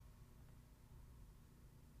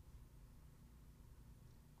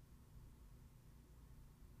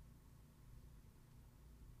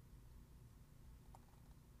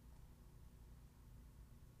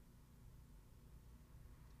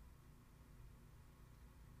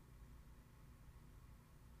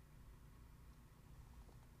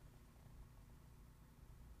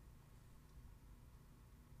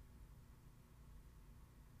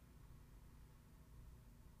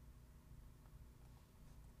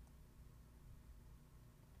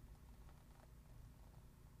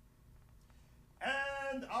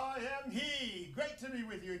I am He. Great to be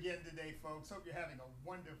with you again today, folks. Hope you're having a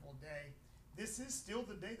wonderful day. This is still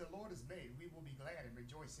the day the Lord has made. We will be glad and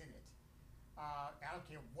rejoice in it. I don't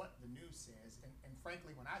care what the news says. And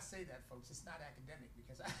frankly, when I say that, folks, it's not academic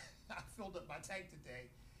because I filled up my tank today.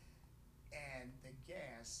 And the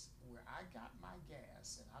gas, where I got my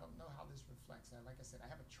gas, and I don't know how this reflects. Like I said, I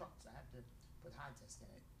have a truck, so I have to put high test in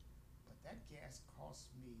it. But that gas cost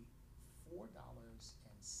me $4.76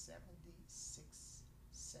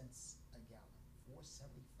 a gallon.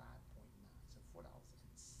 475.9. So $4.76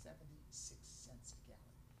 a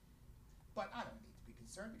gallon. But I don't need to be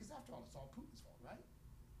concerned because after all, it's all Putin's fault, right?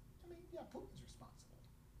 I mean, yeah, Putin's responsible.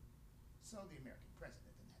 So the American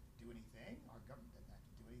president didn't have to do anything. Our government doesn't have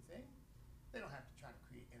to do anything. They don't have to try to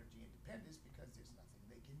create energy independence because there's nothing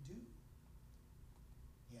they can do.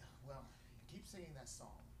 Yeah, well, keep singing that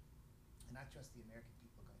song, and I trust the American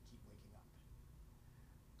people are going to keep waking up.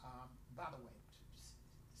 By the way,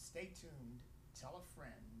 stay tuned, tell a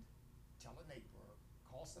friend, tell a neighbor,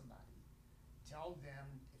 call somebody, tell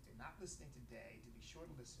them if they're not listening today to be sure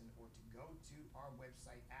to listen or to go to our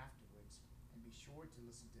website afterwards and be sure to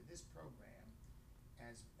listen to this program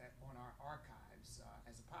on our archives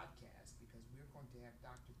as a podcast, because we're going to have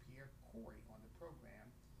Dr. Pierre Kory on the program.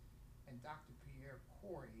 And Dr. Pierre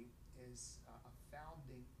Kory is a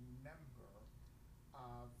founding member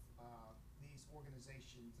of these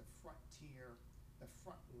organizations, the Frontier, the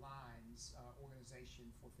Front Lines organization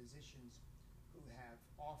for physicians who have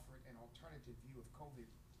offered an alternative view of COVID.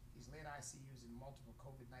 He's led ICUs in multiple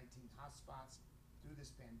COVID-19 hotspots through this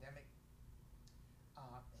pandemic,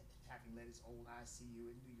 having led his old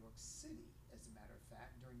ICU in New York City, as a matter of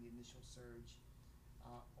fact, during the initial surge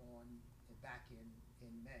back in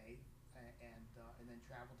May, and then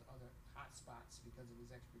traveled to other hotspots because of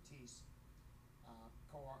his expertise.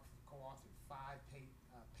 Co-authored 5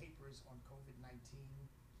 papers on COVID-19.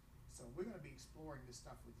 So we're going to be exploring this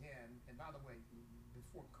stuff with him. And by the way,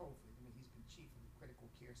 before COVID, I mean, he's been chief of the Critical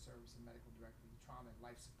Care Service and medical director of the Trauma and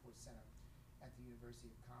Life Support Center at the University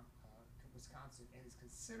of Wisconsin, and is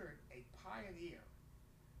considered a pioneer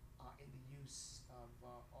in the use of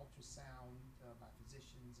ultrasound by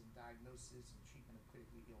physicians in diagnosis and treatment of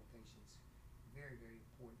critically ill patients. Very, very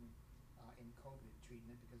important in COVID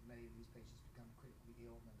treatment, because many of these patients become critically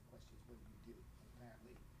ill, and then the question is, what do you do? And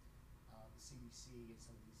apparently, the CDC and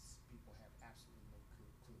some of these people have absolutely no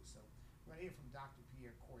clue. So we're going to hear from Dr.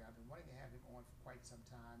 Pierre Kory. I've been wanting to have him on for quite some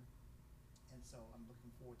time, and so I'm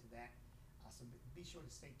looking forward to that. So be sure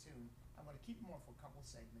to stay tuned. I'm going to keep him on for a couple of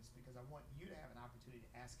segments because I want you to have an opportunity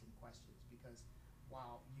to ask him questions, because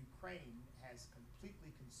while Ukraine has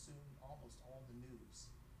completely consumed almost all the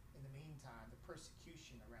news, in the meantime, the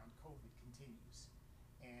persecution around COVID continues.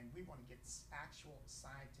 And we want to get actual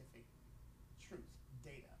scientific truth,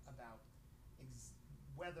 data about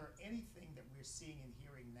whether anything that we're seeing and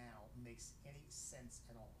hearing now makes any sense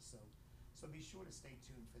at all. So be sure to stay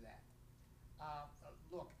tuned for that.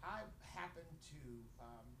 Look, I happened to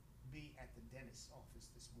be at the dentist's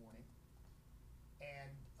office this morning,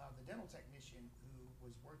 and the dental technician who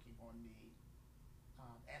was working on me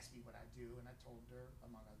asked me what I do, and I told her,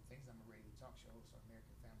 among other things, I'm a radio talk show host on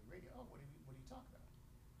American Family Radio. Oh, what do you talk about?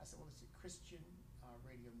 I said, well, it's a Christian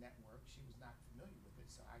radio network. She was not familiar with it,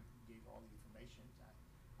 so I gave her all the information.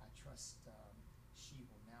 I trust she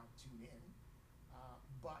will now tune in.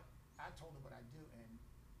 But I told her what I do, and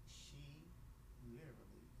she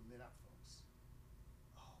literally lit up, folks.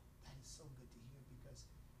 Oh, that is so good to hear, because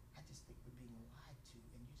I just think we're being lied to,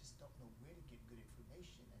 and you just don't know where to get good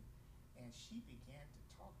information. And she began to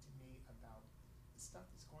talk to me about the stuff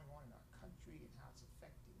that's going on in our country and how it's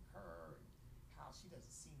affecting her, and how she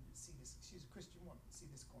doesn't seem to see this. She's a Christian woman, see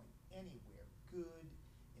this going anywhere good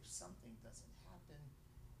if something doesn't happen.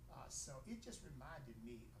 So it just reminded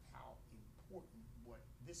me of how important what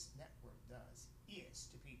this network is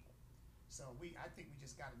to people. So I think we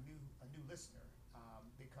just got a new listener,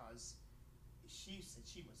 because she said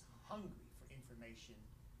she was hungry for information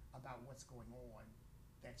about what's going on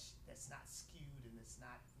that's not skewed, and that's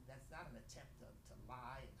not an attempt to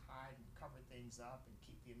lie and hide and cover things up and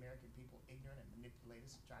keep the American people ignorant and manipulate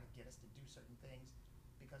us and try to get us to do certain things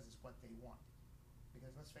because it's what they want.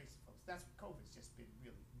 Because let's face it, folks, that's what COVID's just been,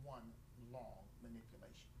 really one long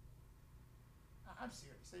manipulation. I'm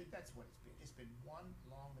serious. That's what it's been. It's been one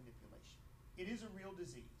long manipulation. It is a real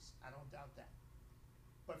disease. I don't doubt that.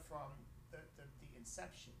 But from the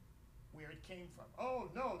inception, where it came from,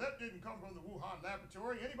 oh, no, that didn't come from the Wuhan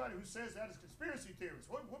laboratory. Anybody who says that is conspiracy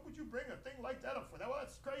theorist. What would you bring a thing like that up for? Well,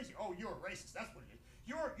 that's crazy. Oh, you're a racist. That's what it is.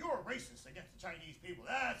 You're a racist against the Chinese people.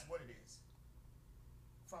 That's what it is.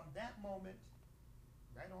 From that moment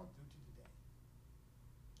right on through to today,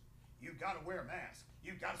 You've got to wear a mask.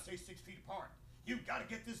 You've got to stay 6 feet apart. You've got to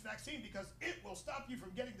get this vaccine because it will stop you from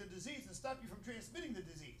getting the disease and stop you from transmitting the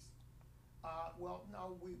disease. Well,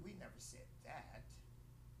 no, we never said that.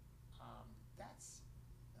 That's,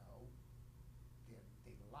 no,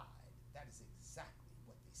 they lied. That is exactly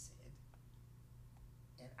what they said.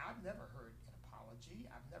 And I've never heard an apology.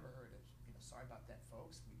 I've never heard of, sorry about that,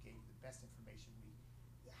 folks. We gave you the best information.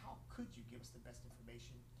 How could you give us the best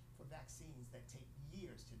information for vaccines that take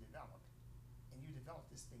years to develop? And you develop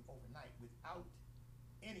this thing overnight without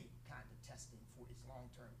any kind of testing for its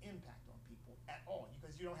long-term impact on people at all,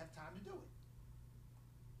 because you don't have time to do it.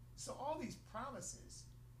 So all these promises,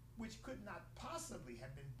 which could not possibly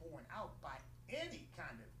have been borne out by any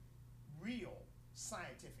kind of real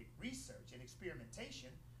scientific research and experimentation,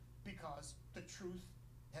 because the truth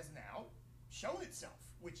has now shown itself,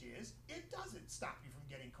 which is it doesn't stop you from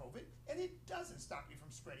getting COVID, and it doesn't stop you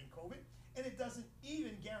from spreading COVID, and it doesn't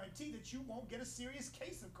even guarantee that you won't get a serious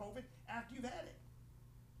case of COVID after you've had it.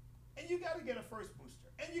 And you got to get a first booster,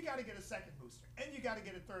 and you got to get a second booster, and you got to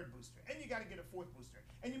get a third booster, and you got to get a fourth booster,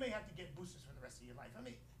 and you may have to get boosters for the rest of your life. I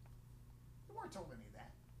mean, you weren't told any of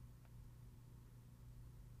that.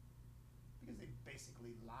 Because they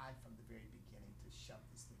basically lied from the very beginning to shove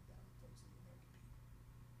this thing down the throats of the American people.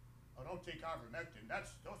 Oh, don't take ivermectin.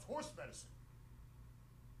 That's horse medicine.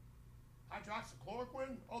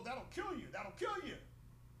 Hydroxychloroquine? Oh, that'll kill you. That'll kill you.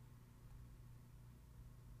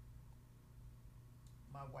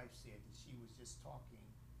 My wife said that she was just talking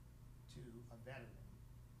to a veteran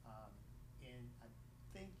I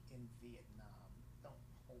think in Vietnam. Don't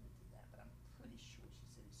hold me to that, but I'm pretty sure she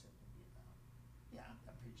said he served in Vietnam. Yeah,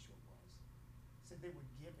 I'm pretty sure it was. Said they were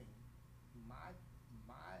giving my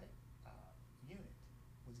unit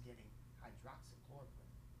was getting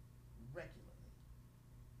hydroxychloroquine regularly.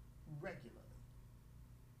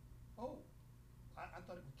 Oh, I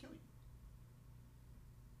thought it would kill you.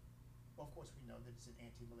 Well, of course we know that it's an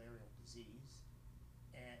anti-malarial disease,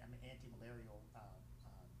 and anti-malarial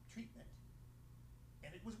treatment,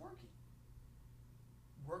 and it was working.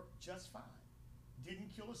 Worked just fine.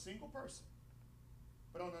 Didn't kill a single person.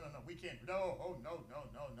 But oh no, we can't. No, oh no.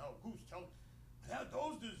 Who's telling?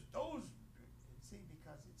 Those. See,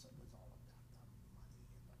 because it was all about the money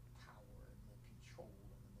and the power and the control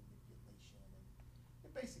and the manipulation, and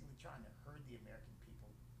they're basically trying to herd the American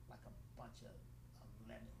people like a bunch of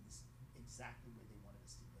lemons, exactly where they wanted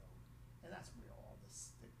us to go. And that's where all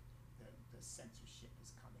this the censorship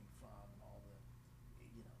is coming from, and all the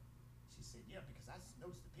She said, yeah, because I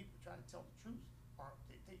noticed the people who try to tell the truth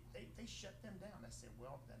they shut them down. I said,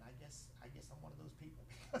 well, then I guess I'm one of those people,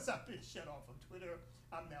 because I've been shut off from Twitter.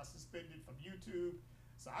 I'm now suspended from YouTube.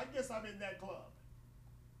 So I guess I'm in that club.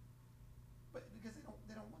 But because they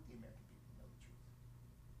don't want the American people to know the truth.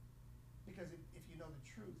 Because if you know the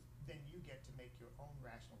truth, then you get to make your own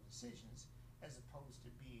rational decisions, as opposed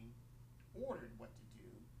to being ordered what to do.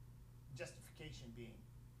 Justification being,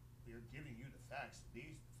 we're giving you the facts.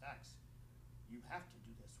 These are the facts. You have to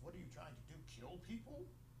do this. What are you trying to do? Kill people?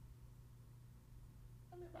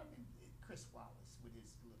 I mean, Chris Wallace with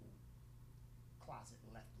his little closet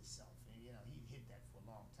leftist self, and he hid that for a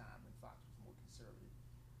long time when Fox was more conservative.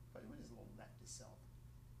 But with his little leftist self,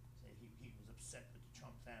 say he was upset with the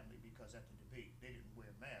Trump family because at the debate they didn't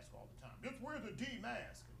wear masks all the time. Just wear the D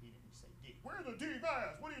mask. And he didn't say D. Wear the D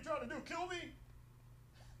mask. What are you trying to do? Kill me?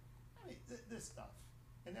 I mean, this stuff.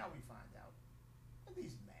 And now we find out that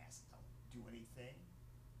these masks don't do anything.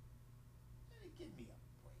 I mean, give me a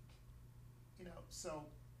break. So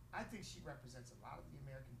I think she represents a lot of the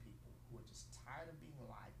American people who are just tired of being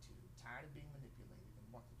lied to, tired of being manipulated, and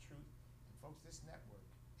want the truth. And folks, this network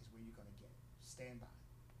is where you're going to get it. Stand by.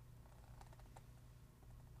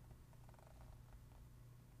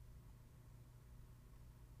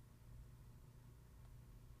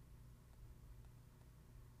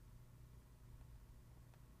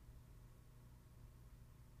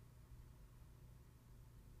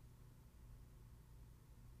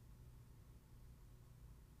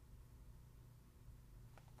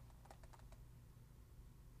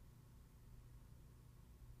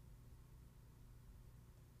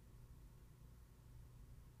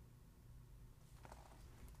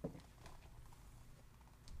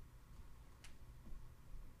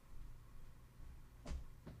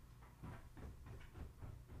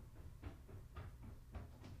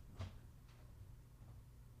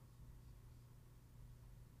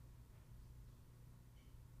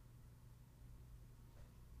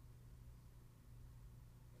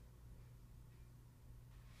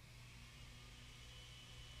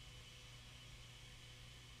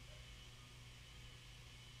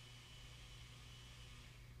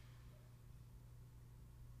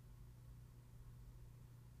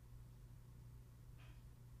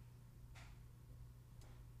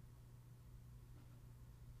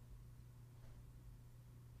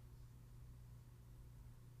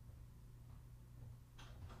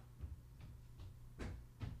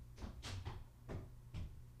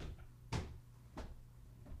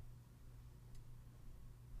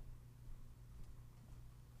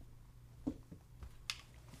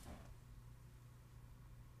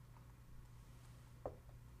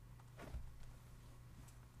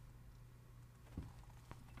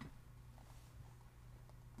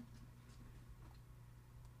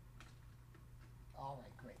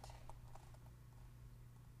 Great.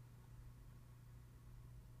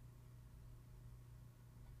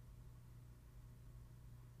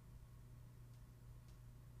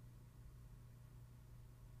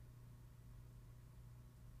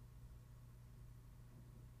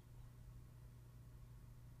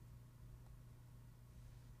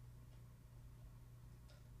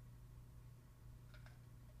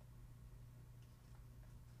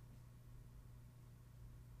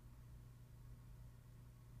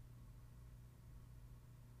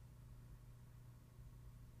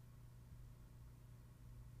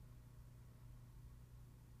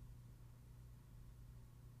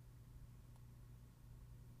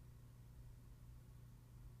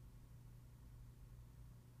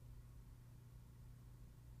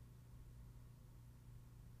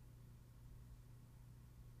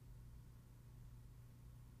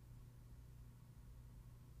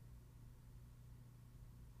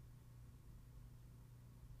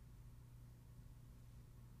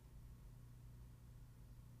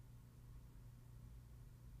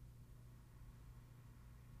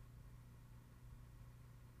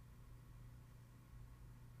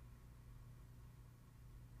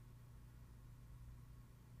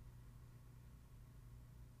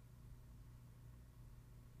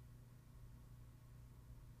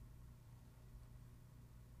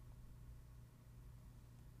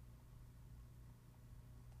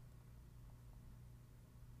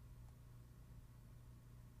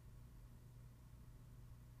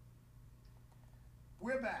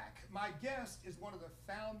 We're back. My guest is one of the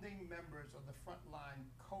founding members of the Frontline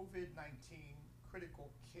COVID-19 Critical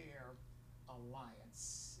Care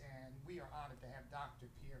Alliance, and we are honored to have Dr.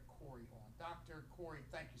 Pierre Kory on. Dr. Kory,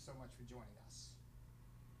 thank you so much for joining us.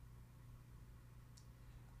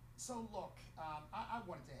 So look, I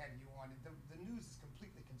wanted to have you on. The news is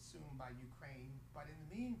completely consumed by Ukraine, but in the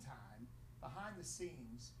meantime, behind the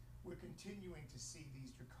scenes, we're continuing to see these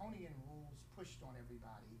draconian rules pushed on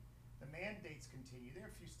everybody. The mandates continue. There are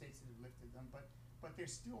a few states that have lifted them, but they're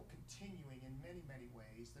still continuing in many, many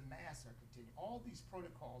ways. The masks are continuing. All these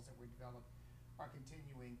protocols that were developed are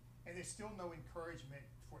continuing, and there's still no encouragement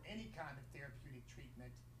for any kind of therapeutic treatment.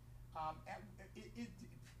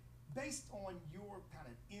 Based on your kind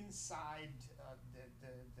of inside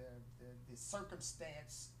the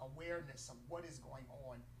circumstance awareness of what is going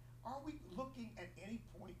on, are we looking at any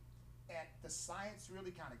point at the science really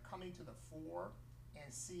kind of coming to the fore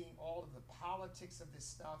and seeing all of the politics of this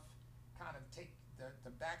stuff kind of take the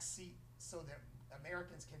back seat so that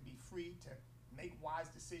Americans can be free to make wise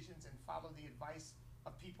decisions and follow the advice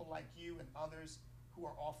of people like you and others who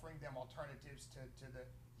are offering them alternatives to the,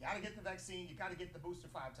 you gotta get the vaccine, you gotta get the booster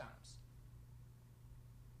 5 times.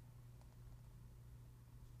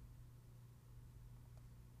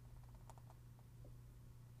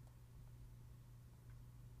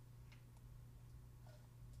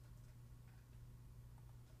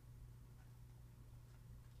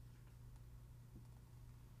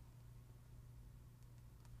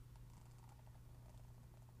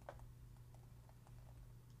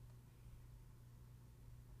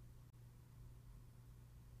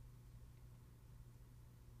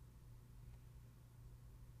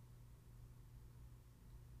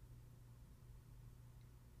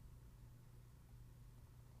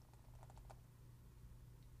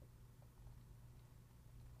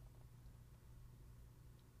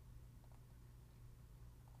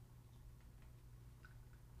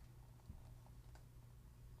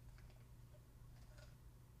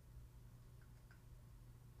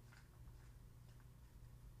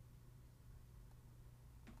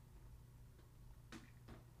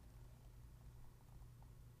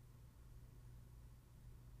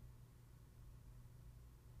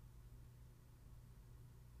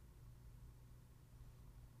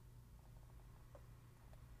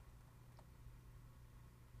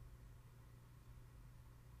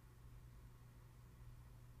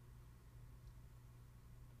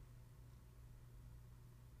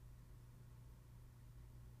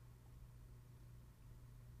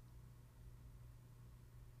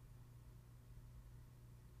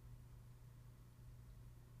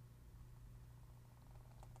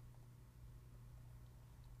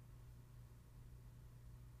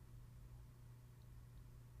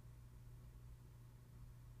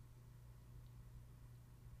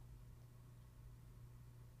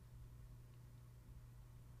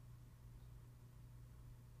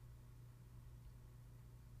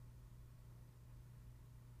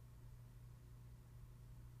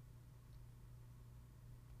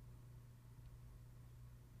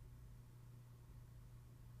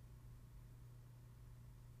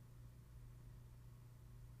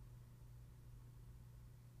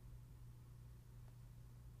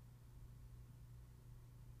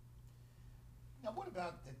 What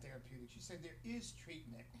about the therapeutics? You said there is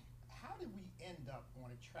treatment. How did we end up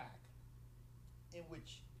on a track in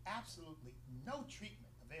which absolutely no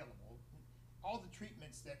treatment available? All the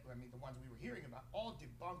treatments that, I mean, the ones we were hearing about, all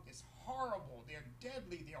debunked. It's horrible. They're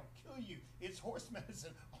deadly. They'll kill you. It's horse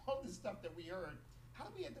medicine. All the stuff that we heard. How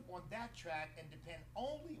do we end up on that track and depend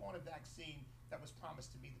only on a vaccine that was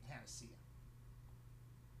promised to be the panacea?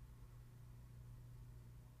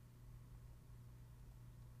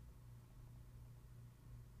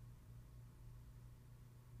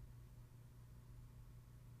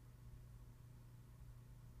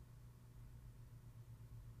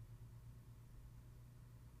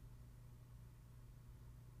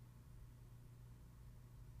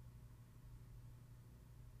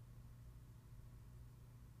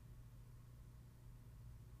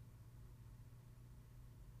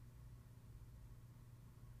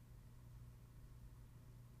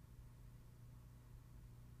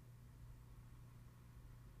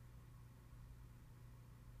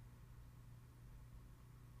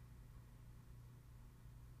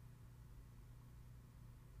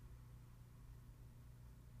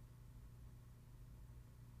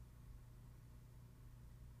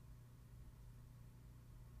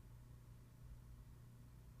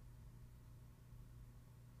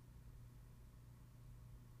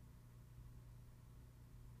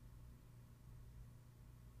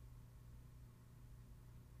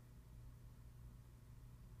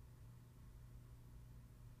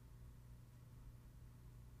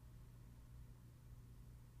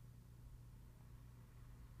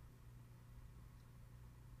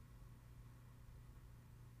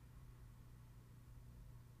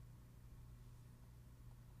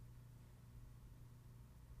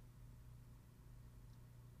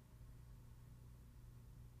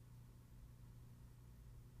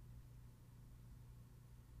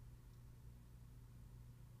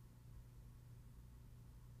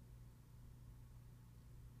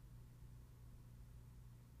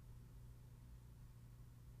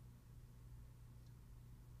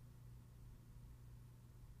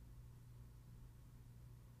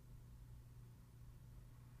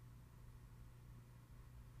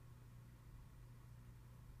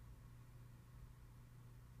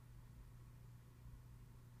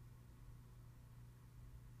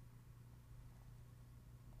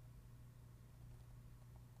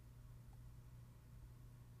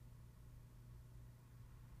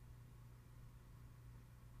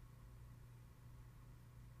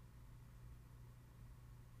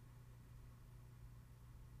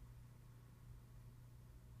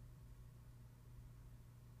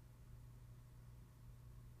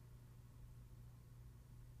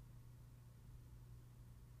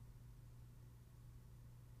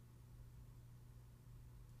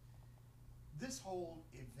 This whole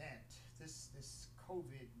event, this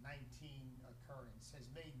COVID-19 occurrence, has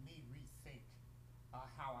made me rethink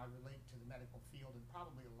how I relate to the medical field, and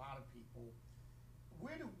probably a lot of people.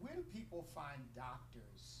 Where do people find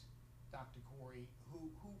doctors, Dr. Corey,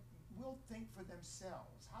 who will think for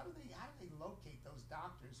themselves? How do they locate those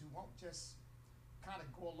doctors who won't just kind of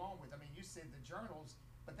go along with? I mean, you said the journals,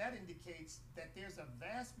 but that indicates that there's a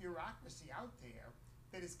vast bureaucracy out there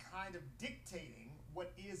that is kind of dictating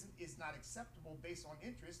what is and is not acceptable based on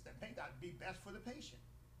interests that may not be best for the patient.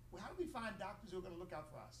 Well, how do we find doctors who are going to look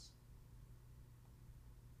out for us?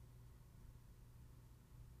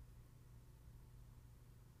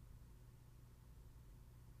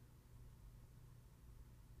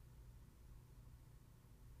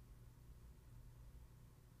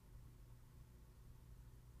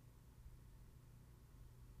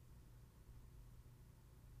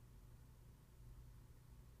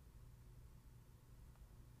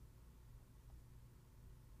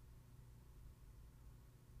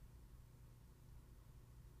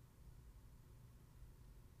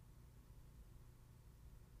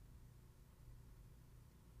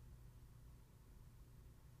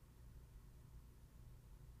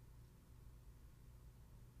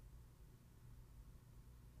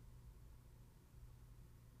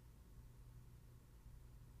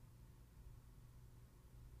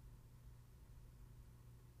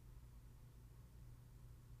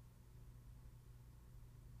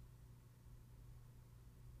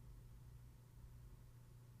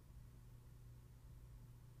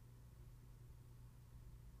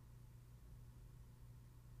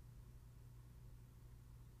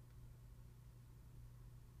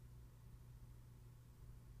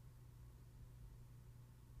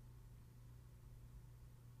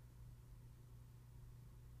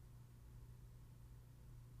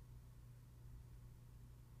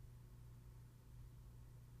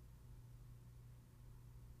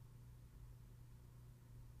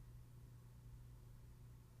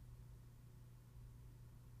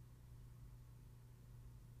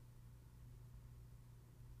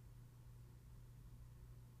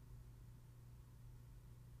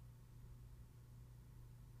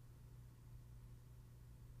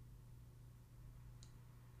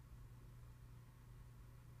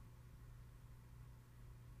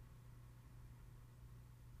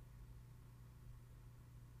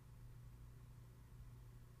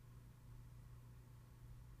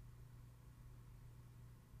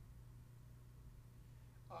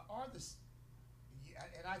 are yeah,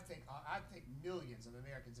 and I think millions of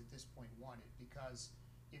Americans at this point want it because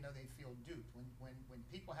they feel duped when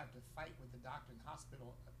people have to fight with the doctor in the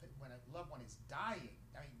hospital when a loved one is dying.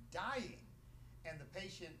 I mean, dying, and the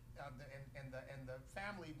patient and the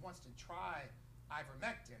family wants to try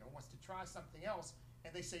ivermectin or wants to try something else,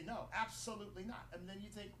 and they say no, absolutely not. And then you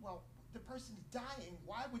think, well, the person's dying.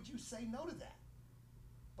 Why would you say no to that?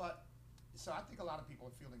 But so I think a lot of people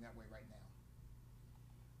are feeling that way right now.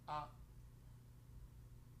 Uh,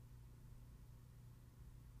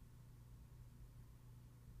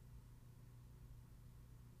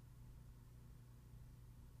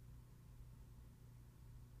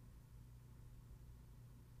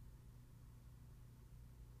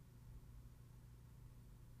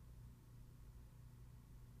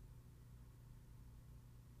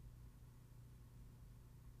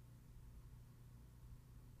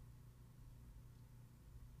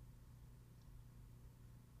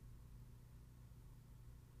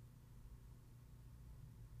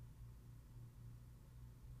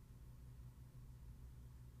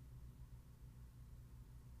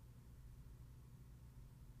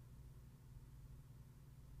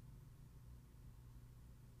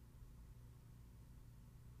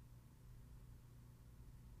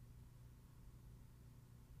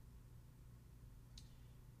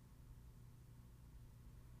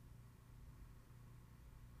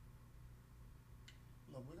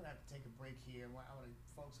 Look, we're gonna have to take a break here.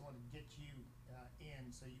 Folks, I want to get you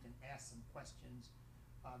in so you can ask some questions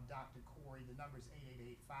of Dr. Corey. The number is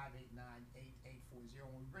 888-589-8840.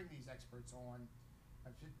 When we bring these experts on,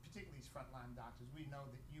 particularly these frontline doctors, we know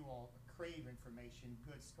that you all crave information,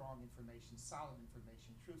 good, strong information, solid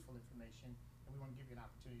information, truthful information, and we want to give you an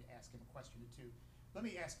opportunity to ask him a question or two. Let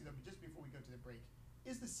me ask you though, just before we go to the break,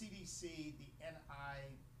 is the CDC, the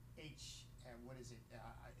NIH, what is it,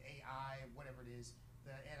 AI, whatever it is,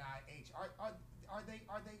 the NIH, are they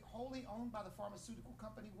wholly owned by the pharmaceutical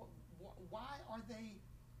company? Why are they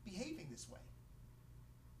behaving this way?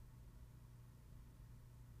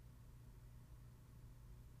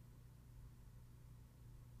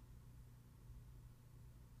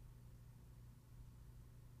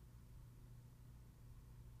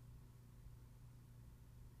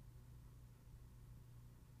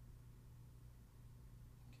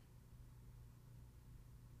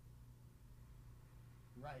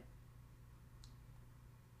 Right.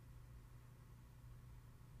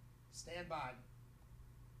 Stand by.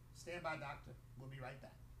 Stand by, doctor. We'll be right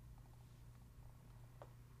back.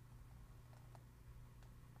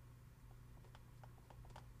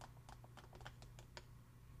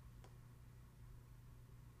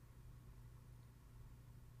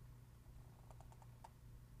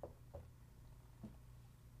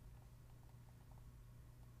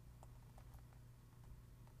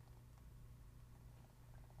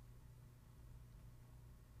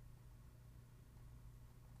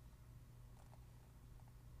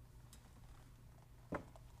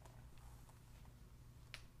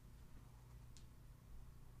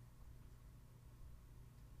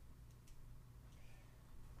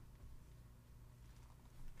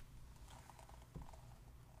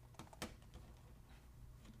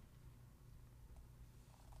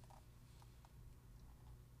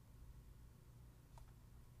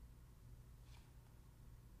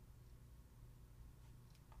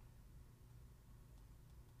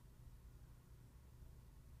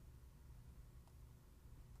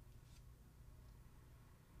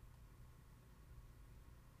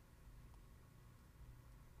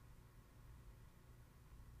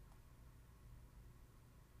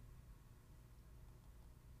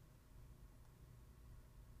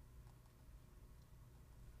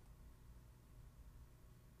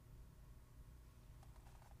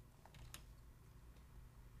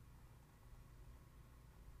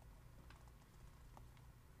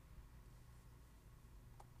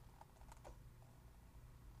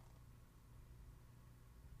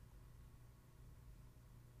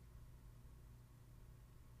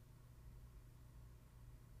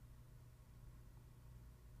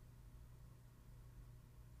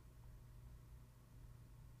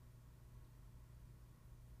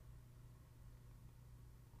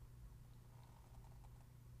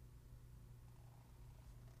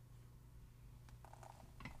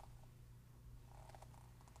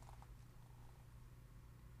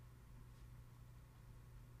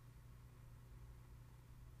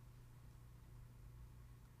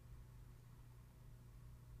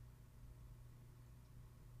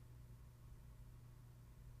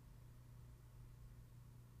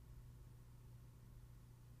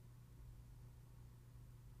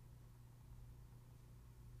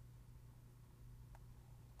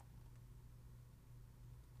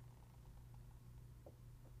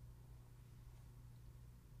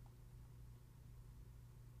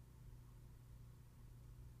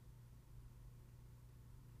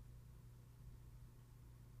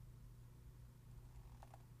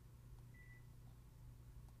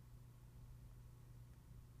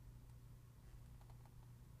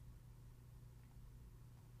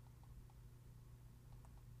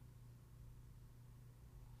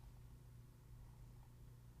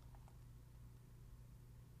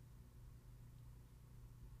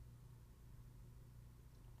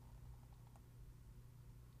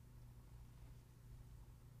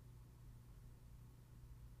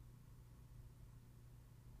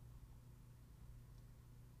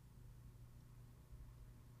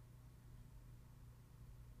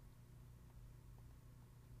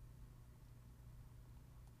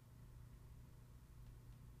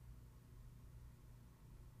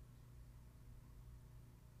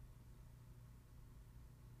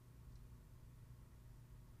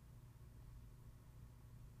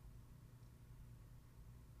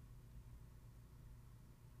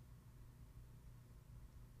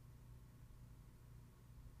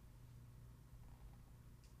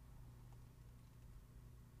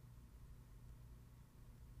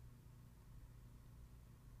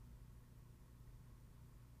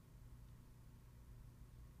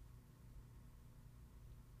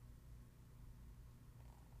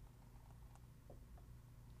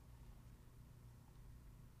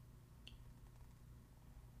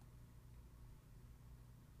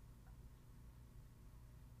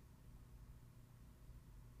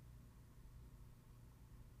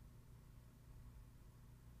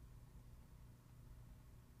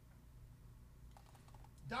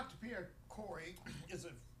 Dr. Pierre Corey is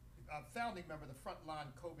a founding member of the Frontline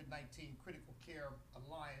COVID-19 Critical Care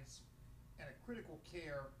Alliance and a critical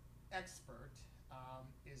care expert.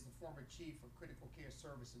 Is the former chief of critical care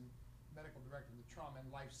service and medical director of the Trauma and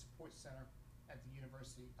Life Support Center at the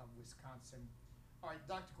University of Wisconsin. All right,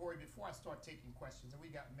 Dr. Corey, before I start taking questions, and we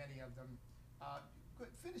got many of them,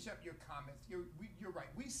 finish up your comments. You're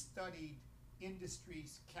right. We studied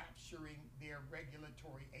industries capturing their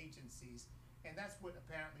regulatory agencies, and that's what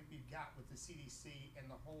apparently we've got with the CDC and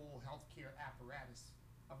the whole healthcare apparatus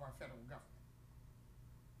of our federal government.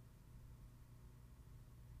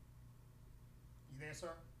 You there,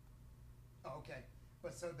 sir? Oh, okay.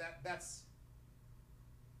 But so that's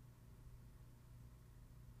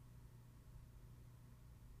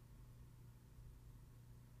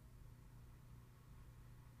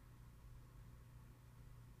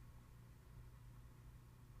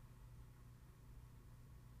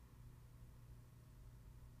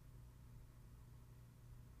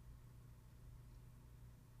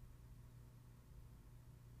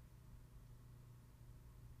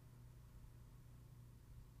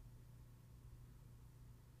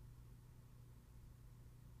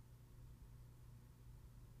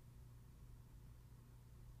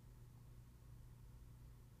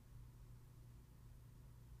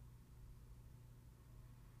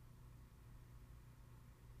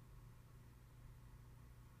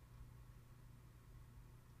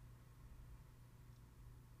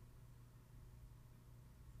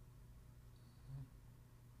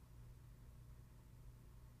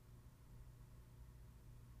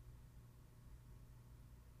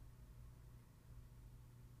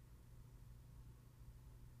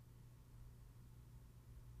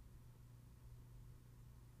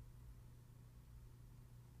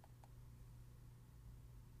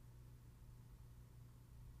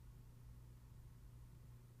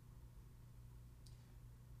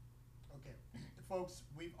okay. Folks,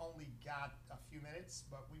 we've only got a few minutes,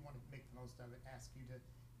 but we want to make the most of it. Ask you to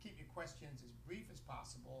keep your questions as brief as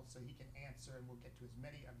possible so he can answer, and we'll get to as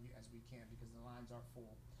many of you as we can because the lines are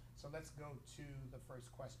full. So let's go to the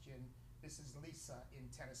first question. This is Lisa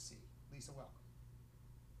in Tennessee. Lisa, welcome.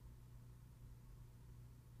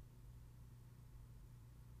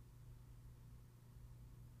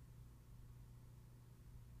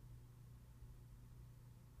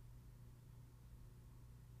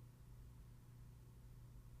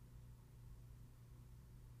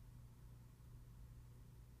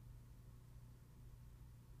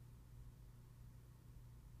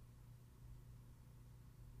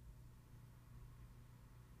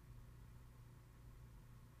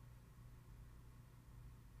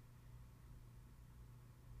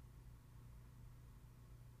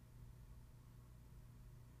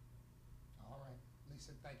 All right.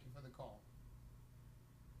 Lisa, thank you for the call.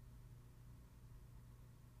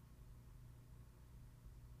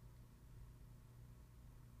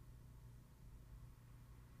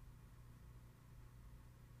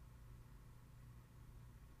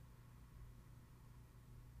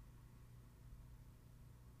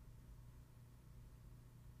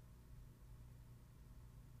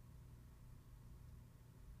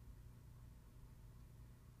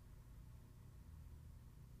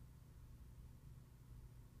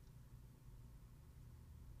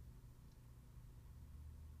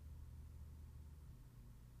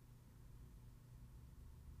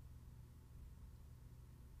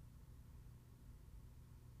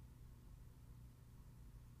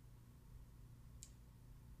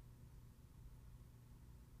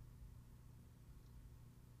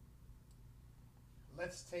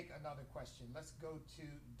 Let's take another question. Let's go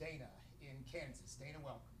to Dana in Kansas. Dana,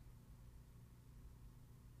 welcome.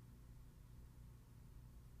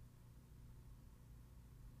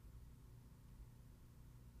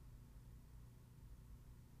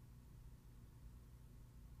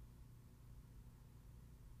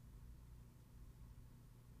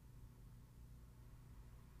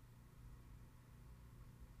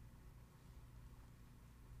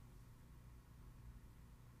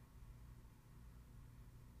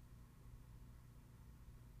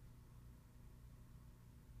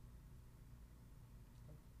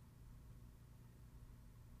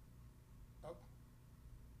 Oh,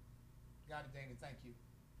 got it, Dana. Thank you.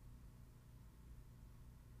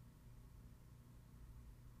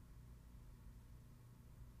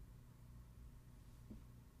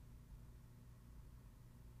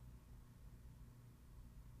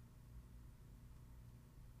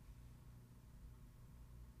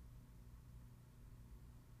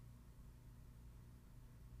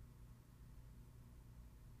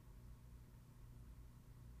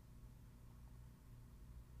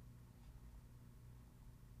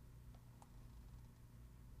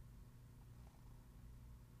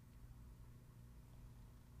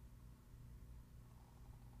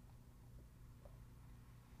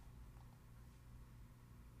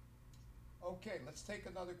 Okay, let's take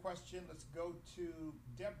another question. Let's go to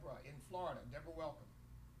Deborah in Florida. Deborah, welcome.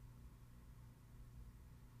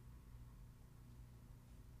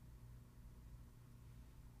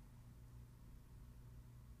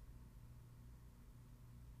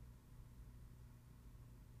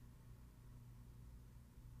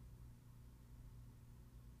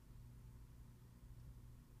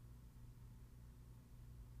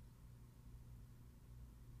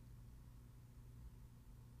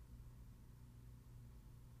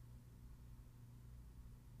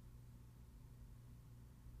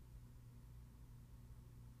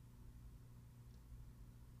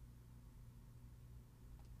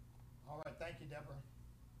 All right, thank you, Deborah.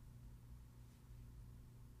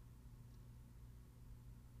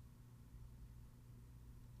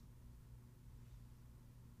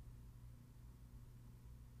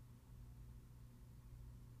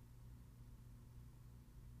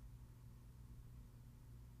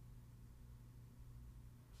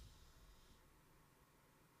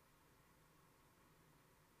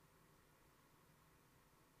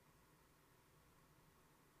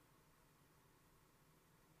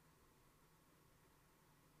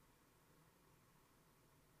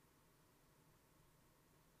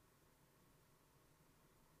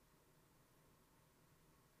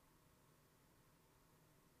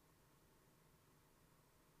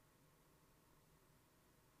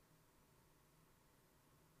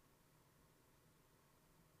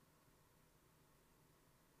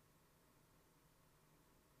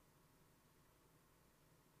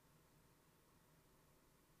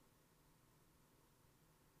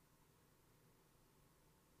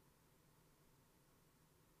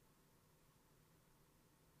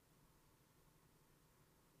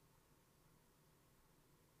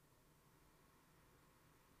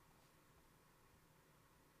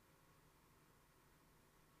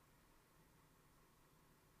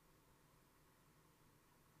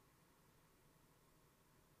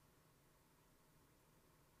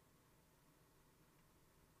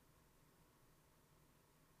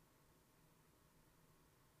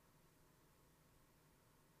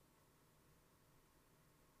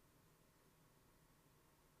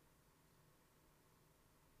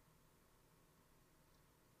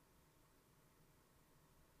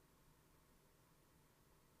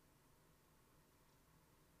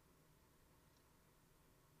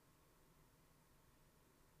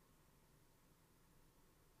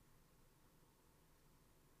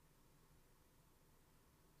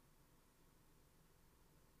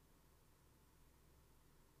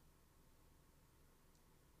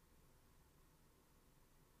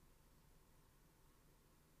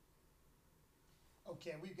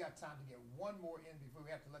 Okay, we've got time to get one more in before we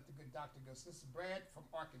have to let the good doctor go. So this is Brad from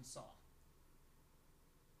Arkansas.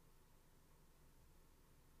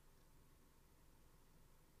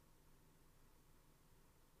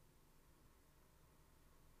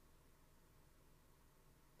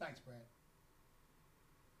 Thanks, Brad.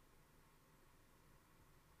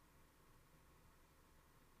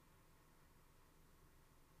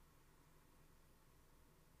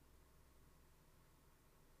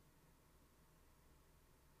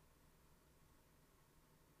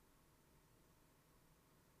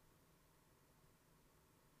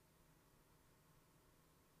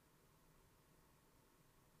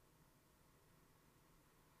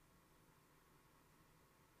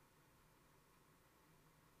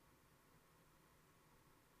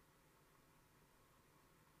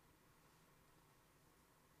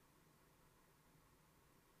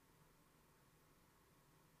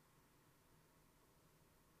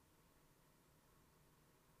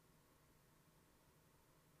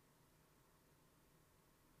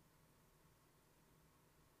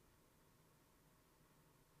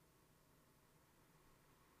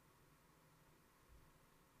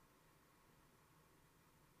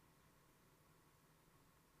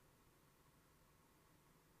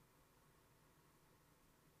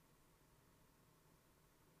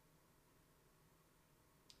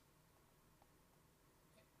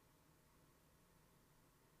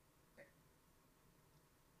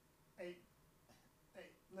 Hey, hey,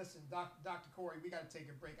 listen, Dr. Corey, we got to take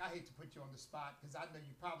a break. I hate to put you on the spot because I know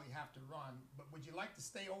you probably have to run, but would you like to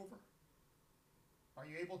stay over? Are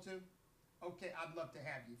you able to? Okay, I'd love to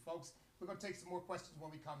have you. Folks, we're going to take some more questions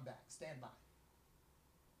when we come back. Stand by.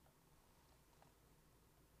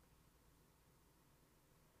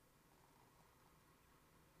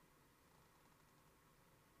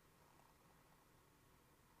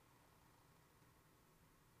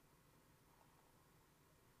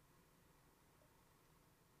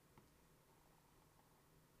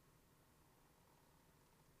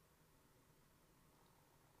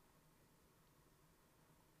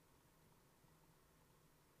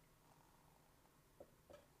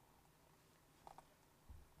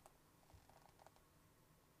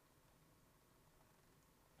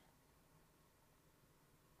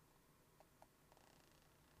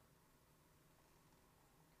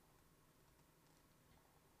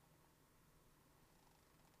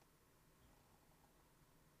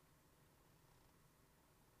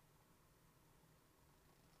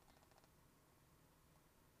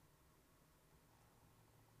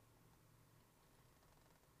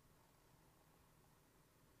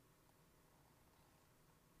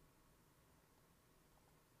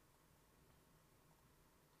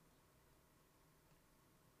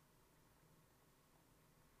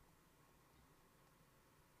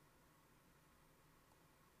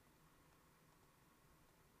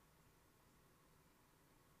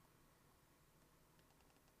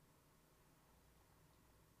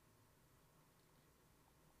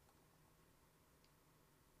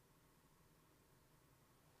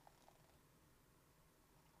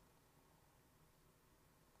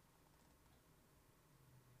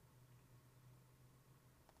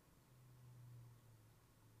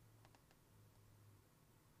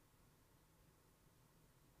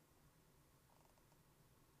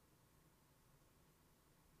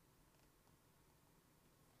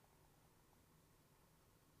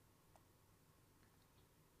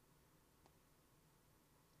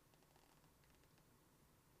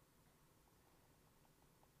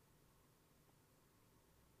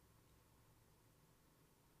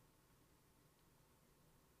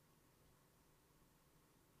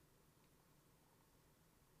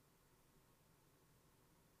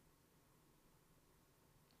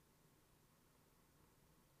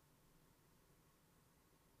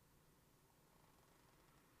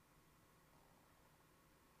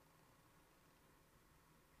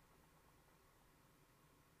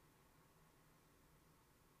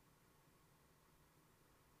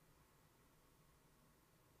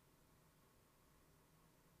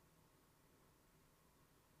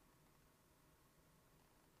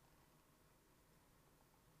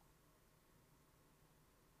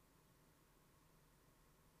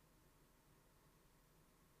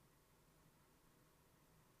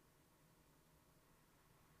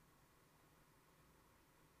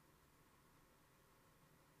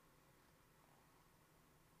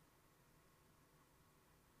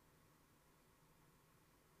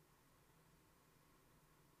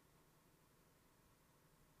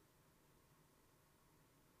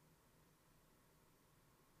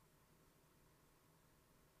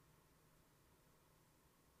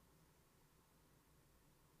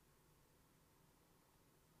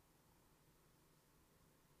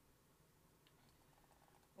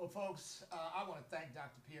 Well, folks, I want to thank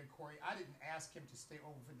Dr. Pierre Corey. I didn't ask him to stay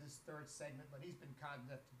over for this third segment, but he's been kind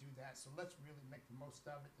enough to do that. So let's really make the most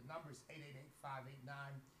of it. The number is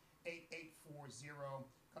 888-589-8840.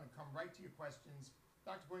 Going to come right to your questions.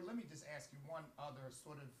 Dr. Corey, let me just ask you one other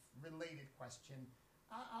sort of related question.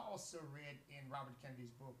 I also read in Robert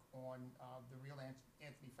Kennedy's book on the real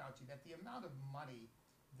Anthony Fauci that the amount of money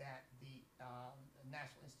that the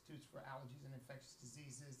National Institutes for Allergies and Infectious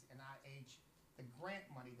Diseases, NIH, the grant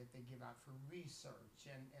money that they give out for research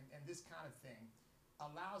and this kind of thing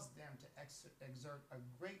allows them to exert a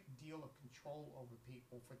great deal of control over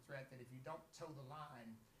people for threat that if you don't toe the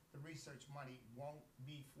line, the research money won't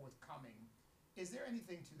be forthcoming. Is there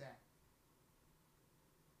anything to that?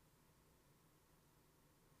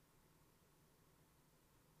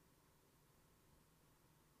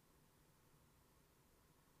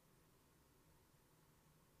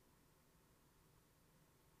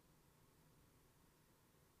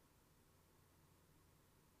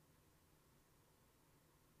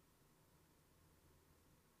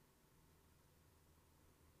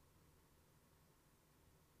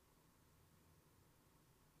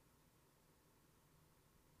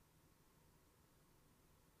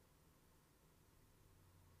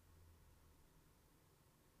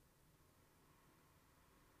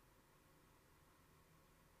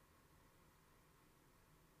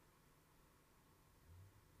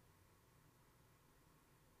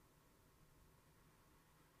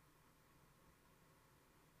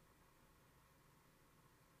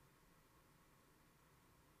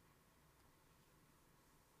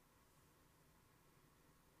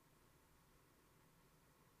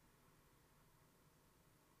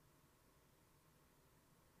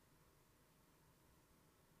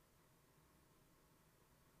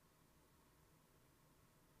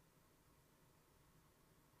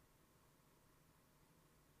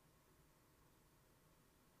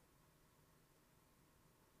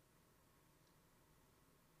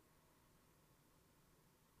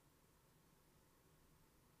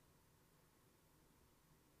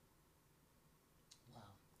 Wow.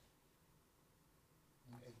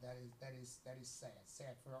 That is sad.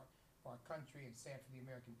 Sad for our country and sad for the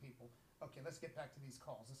American people. Okay, let's get back to these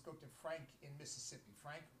calls. Let's go to Frank in Mississippi.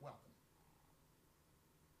 Frank, welcome.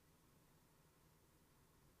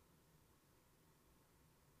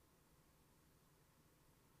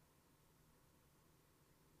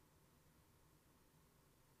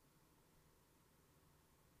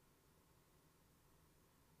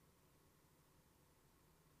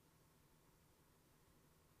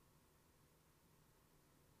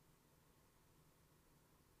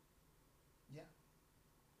 Yeah.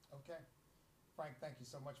 Okay. Frank, thank you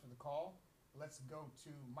so much for the call. Let's go to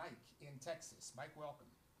Mike in Texas. Mike, welcome.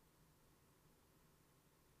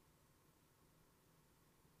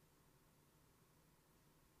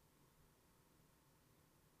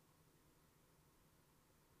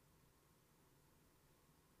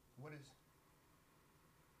 What is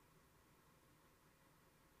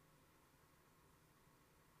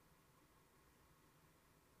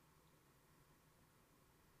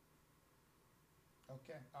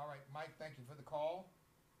okay? All right, Mike, thank you for the call.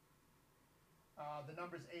 The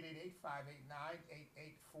number is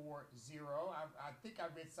 888-589-8840. I think I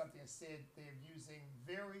read something that said they're using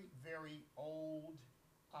very, very old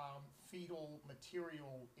fetal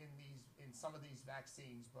material in some of these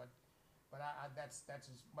vaccines, but that's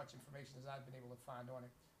as much information as I've been able to find on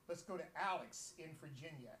it. Let's go to Alex in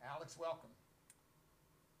Virginia. Alex, welcome.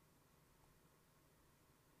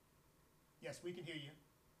 Yes, we can hear you.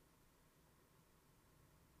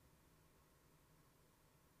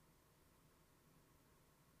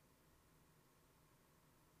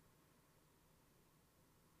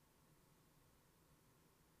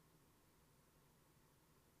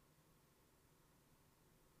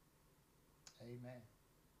 Amen.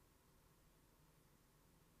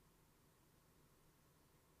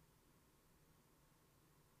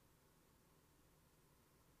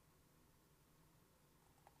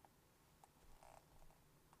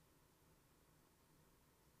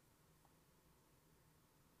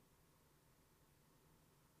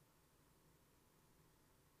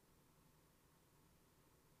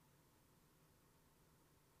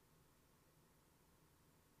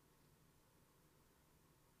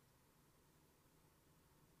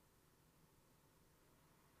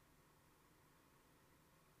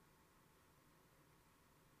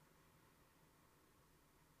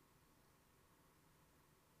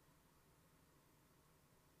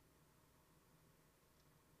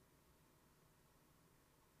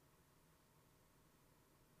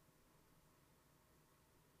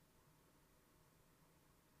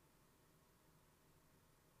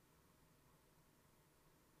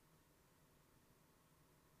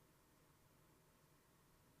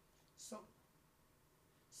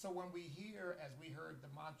 So when we hear, as we heard the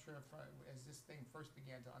mantra as this thing first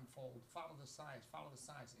began to unfold, follow the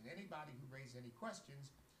science, and anybody who raised any questions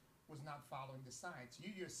was not following the science. You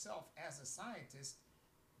yourself, as a scientist,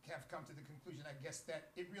 have come to the conclusion, I guess, that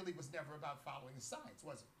it really was never about following the science,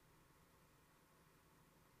 was it?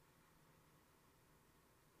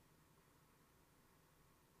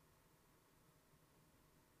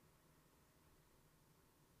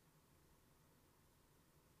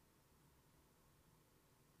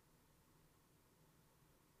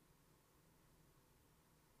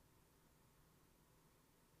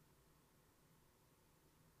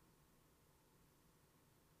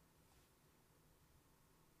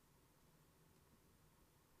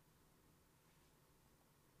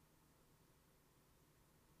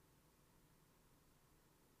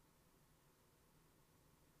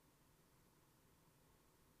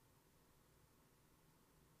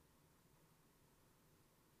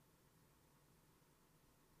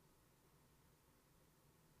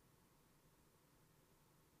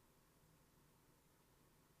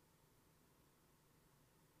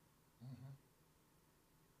 Mm-hmm.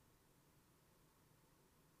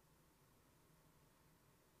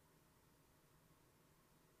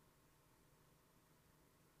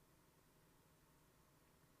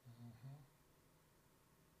 Mm-hmm.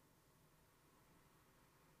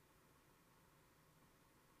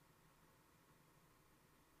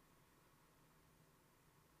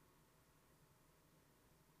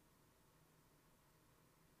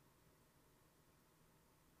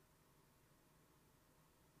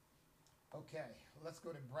 Okay, let's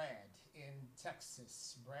go to Brad in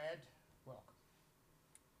Texas. Brad, welcome.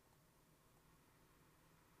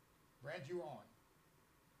 Brad, you on?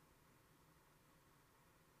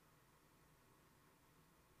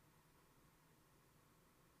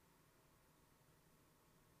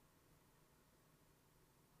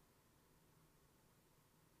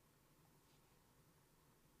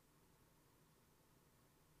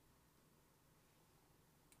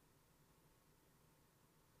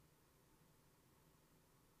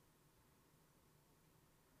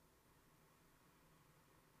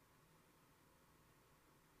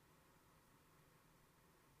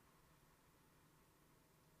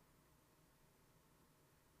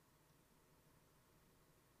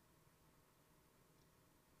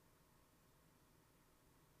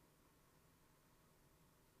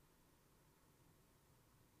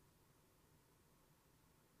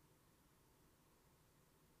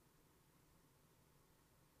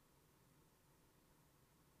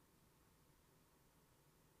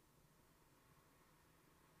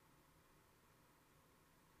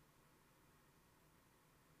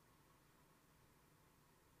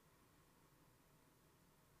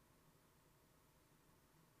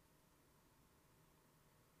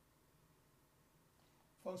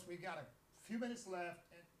 Folks, we got a few minutes left.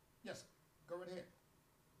 And yes, go right ahead.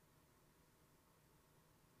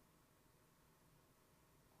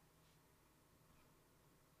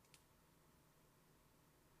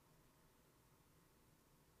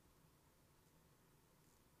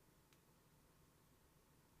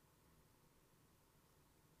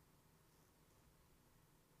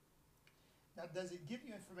 Now, does it give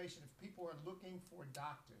you information if people are looking for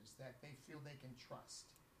doctors that they feel they can trust,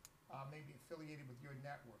 maybe affiliated with your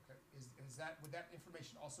network? Is that, would that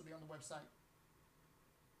information also be on the website?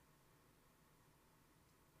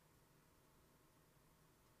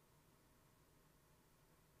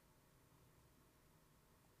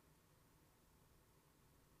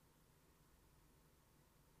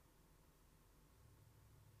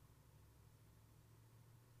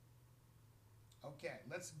 Okay,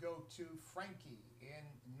 let's go to Frankie in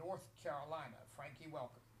North Carolina. Frankie,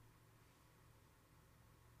 welcome.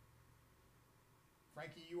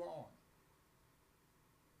 Frankie, you are on.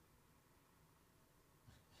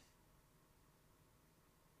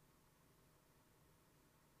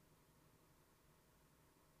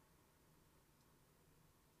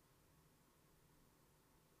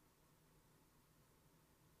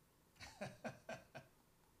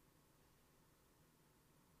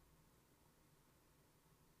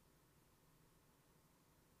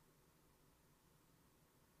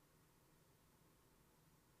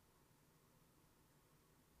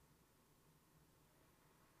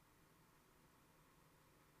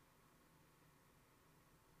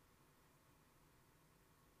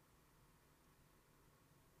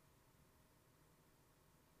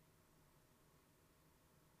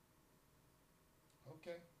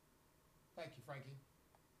 Okay, thank you, Frankie.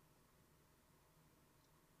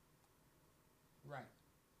 Right.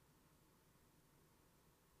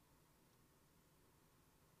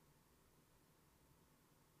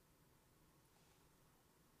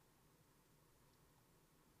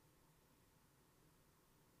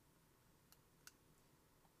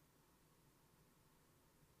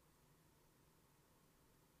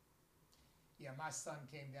 Yeah, my son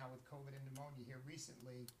came down with COVID and pneumonia here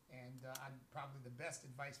recently, and probably the best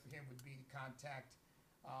advice for him would be to contact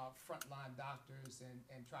frontline doctors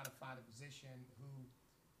and try to find a physician who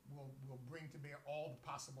will bring to bear all the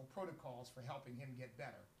possible protocols for helping him get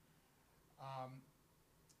better. Um,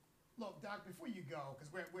 Look, Doc, before you go, because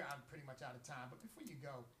we're out, pretty much out of time, but before you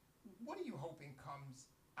go, what are you hoping comes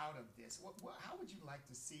out of this? How would you like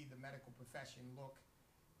to see the medical profession look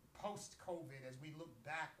post-COVID as we look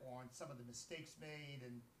back on some of the mistakes made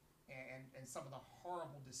and some of the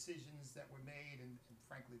horrible decisions that were made and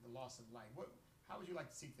frankly, the loss of life? How would you like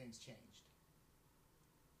to see things changed?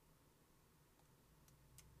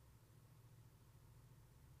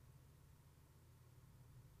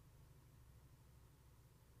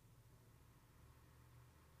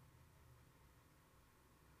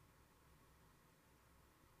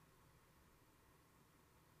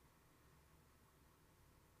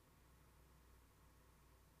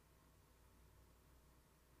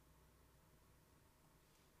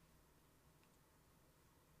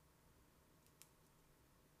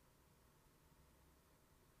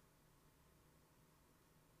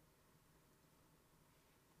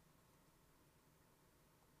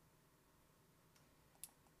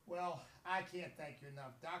 Well, I can't thank you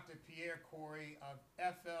enough. Dr. Pierre Corey of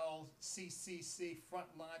FLCCC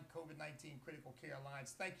Frontline COVID-19 Critical Care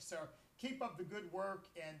Alliance. Thank you, sir. Keep up the good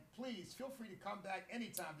work, and please feel free to come back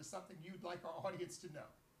anytime there's something you'd like our audience to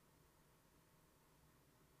know.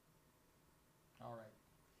 All right.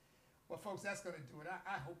 Well, folks, that's going to do it.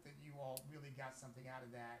 I hope that you all really got something out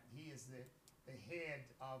of that. He is the head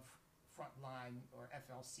of Frontline, or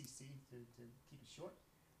FLCC, to keep it short.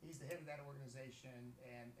 He's the head of that organization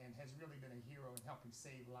and has really been a hero in helping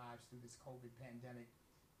save lives through this COVID pandemic,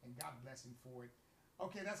 and God bless him for it.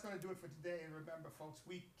 Okay, that's going to do it for today. And remember, folks,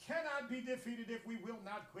 we cannot be defeated if we will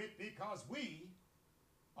not quit, because we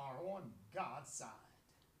are on God's side.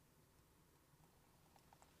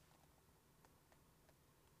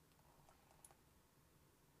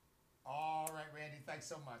 All right, Randy, thanks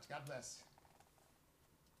so much. God bless.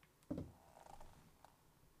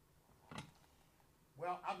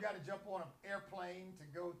 Well, I've got to jump on an airplane to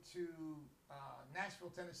go to Nashville,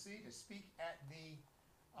 Tennessee to speak at the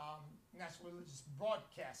National Religious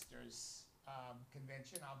Broadcasters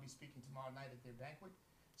Convention. I'll be speaking tomorrow night at their banquet.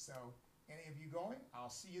 So any of you going, I'll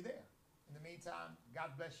see you there. In the meantime,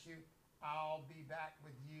 God bless you. I'll be back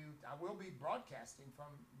with you. I will be broadcasting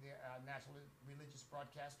from the National Religious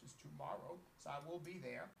Broadcasters tomorrow, so I will be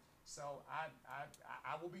there. So I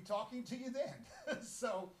will be talking to you then.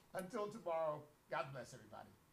 So until tomorrow, God bless everybody.